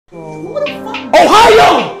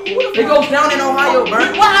Ohio! It goes down in Ohio, bro.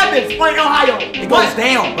 What happened? Explain Ohio. It goes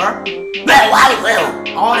down, bro.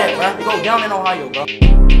 All that, bro. It goes down in Ohio, bro.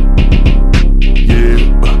 Yeah,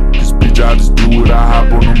 this bitch, I just do it. I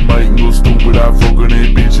hop on the mic and go stupid. I fuck on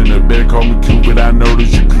that bitch in the back, call me Cupid. I know that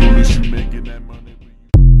you clueless, you making that money.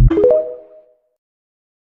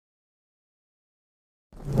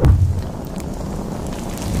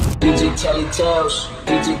 DJ Telly Tales,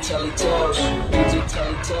 DJ Telly Tales, DJ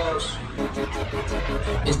Telly Tales.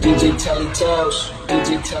 It's DJ Telly Tales,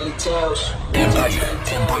 DJ Telly Tales.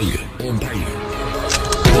 Empire.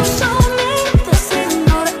 You show me this is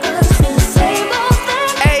not the same old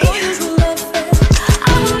thing. Hey,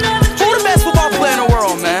 who the best football player in the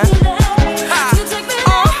world, man?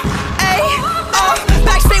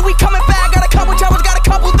 Backstage we coming back, got a couple choppers, got a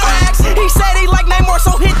couple thrags. He said he like Neymar,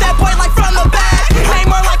 so hit that boy like from the back.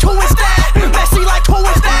 Neymar like who is that? Messi like who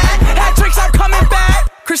is that? Hat tricks are coming back.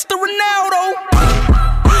 Cristiano Ronaldo.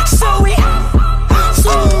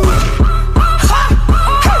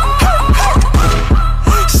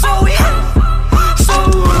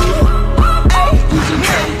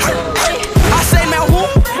 I say man, who?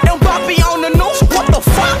 Mbappe on the news? What the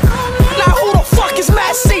fuck? Now who the fuck is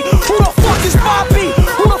Messi? Who the fuck is Mbappe?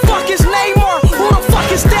 Who the fuck is Neymar? Who the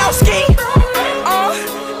fuck is Dowski?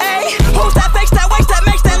 Who's that fakes that wakes that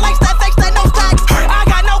makes that likes that fakes that no stacks? I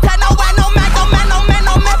got no cat, no way, no man, no man, no man,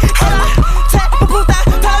 no man.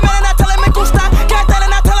 Tell me gusta. Can't tell it,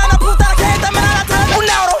 not tell it, puta. Can't tell me, not tell it.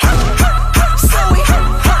 Ronaldo.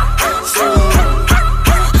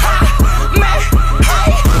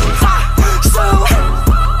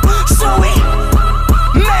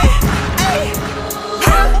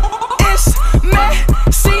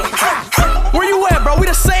 Where you at, bro? We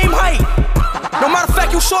the same height. No matter of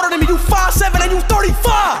fact, you shorter than me. You 5'7" and you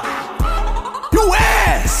 35. You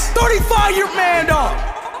ass. 35-year man, dog.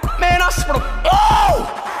 Man, I swear to. Oh!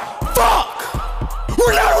 Fuck!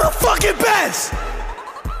 We're not the fucking best.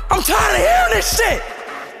 I'm tired of hearing this shit.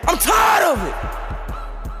 I'm tired of it.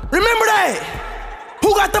 Remember that.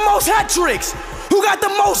 Who got the most hat tricks? Who got the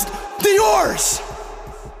most Dior's?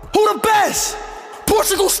 Who the best?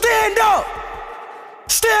 Portugal, stand up.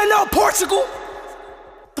 Stand up, Portugal.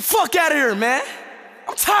 The fuck out of here, man.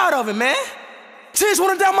 I'm tired of it, man. Tears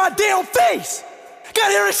running down my damn face.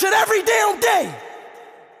 Gotta hear this shit every damn day.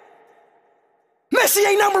 Messi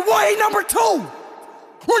ain't number one, ain't number two.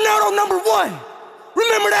 Ronaldo number one.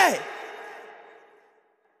 Remember that.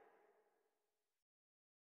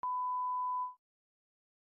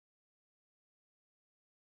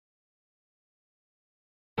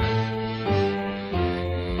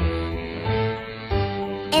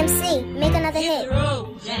 MC, make another hit.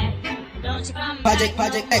 Project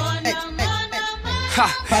X. Ha,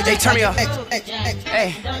 hey, turn me up. Hey,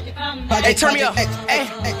 turn me up. Hey,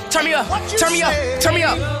 turn me up. Turn me up. Turn me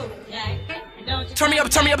up. Turn me up.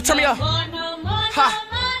 Turn me up. Turn me up. Ha.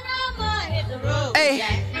 Hey.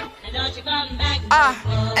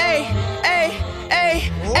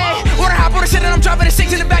 Hey. Wanna hop on the shit and I'm dropping the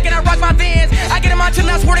 6 in the back and I rock my Vans. I get in my chin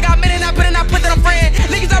and I swear to God, minute I put in, I put that I'm friend.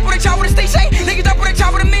 Niggas up with a chop with a stick shake. Niggas up with a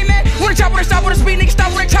chop with a me man. Wanna chop with a stop with a speed. Niggas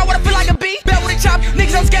stop with a chop with a feel like a B. Bell with a chop.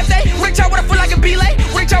 Niggas don't skip they. With a chop with a feel like a B-lay.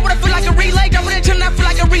 With a chop with a feel like a relay. Jump with a chin and I feel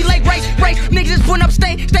like a relay. Race. Niggas is putting up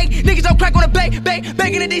steak. Niggas don't crack on a bake.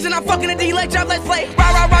 Baking the D's and I'm fucking the D. Let's drop, let's play.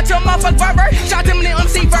 Rah till a motherfucker vert. Shot him in the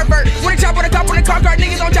MC vert. With a chop with a top on the car cart.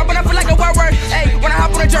 Niggas don't chop and I feel like a word. Hey, when I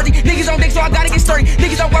hop on a jersey, niggas don't dick so I gotta get sturdy.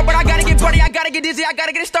 Niggas don't work but I gotta get buddy. I gotta get dizzy, I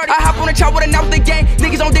gotta get it started. I hop on a chop with a now with the gang.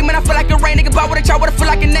 Niggas don't think man I feel like a rain. Nigga ball with a chop with a feel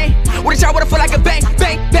like a name. With a chop with a feel like a bang.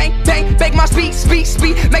 Bake my speed.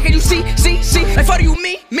 Making you see. Like fuck you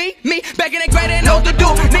me. Back in the grade and know what to do.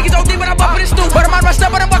 Niggas don't think when I bump in the stool. But I'm on my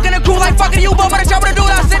stuff, but I'm walking the crew like fucking you. But when I chop with a dude,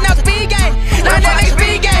 I'm sitting out speed game. Now that ain't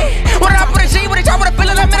speed game. When I put a G with a chop with a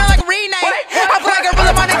feeling, I'm in like a rename. I feel like a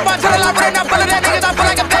real my nigga, my tunnel, I'm running, I'm feeling that niggas, I feel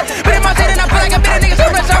like a bitch. Been in my city and I feel like a bitch. Niggas so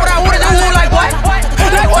rich, what I would do like what?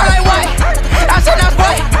 Like what? I said now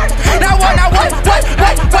what? Now what?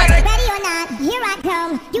 Ready or not, here I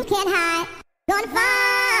come. You can't hide. Gonna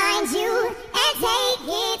find you and take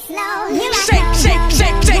it slow. Here I come.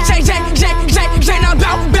 Shake now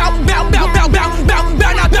bow.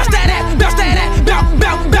 Now bounce that ass. Bounce that ass.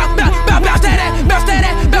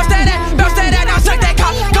 Now suck that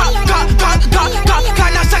cock.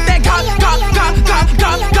 Now suck that cock.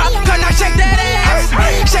 Now shake that ass.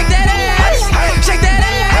 Shake that ass.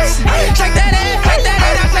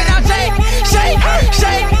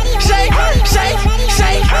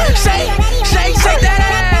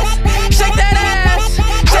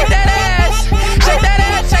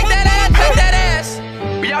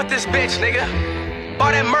 This bitch, nigga.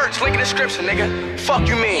 Buy that merch, link in the description, nigga. Fuck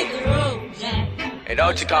you mean? And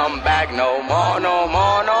don't you come back no more, no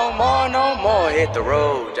more, no more, no more. Hit the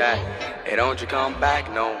road, Jack. And don't you come back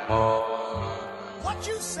no more. What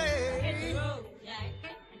you say?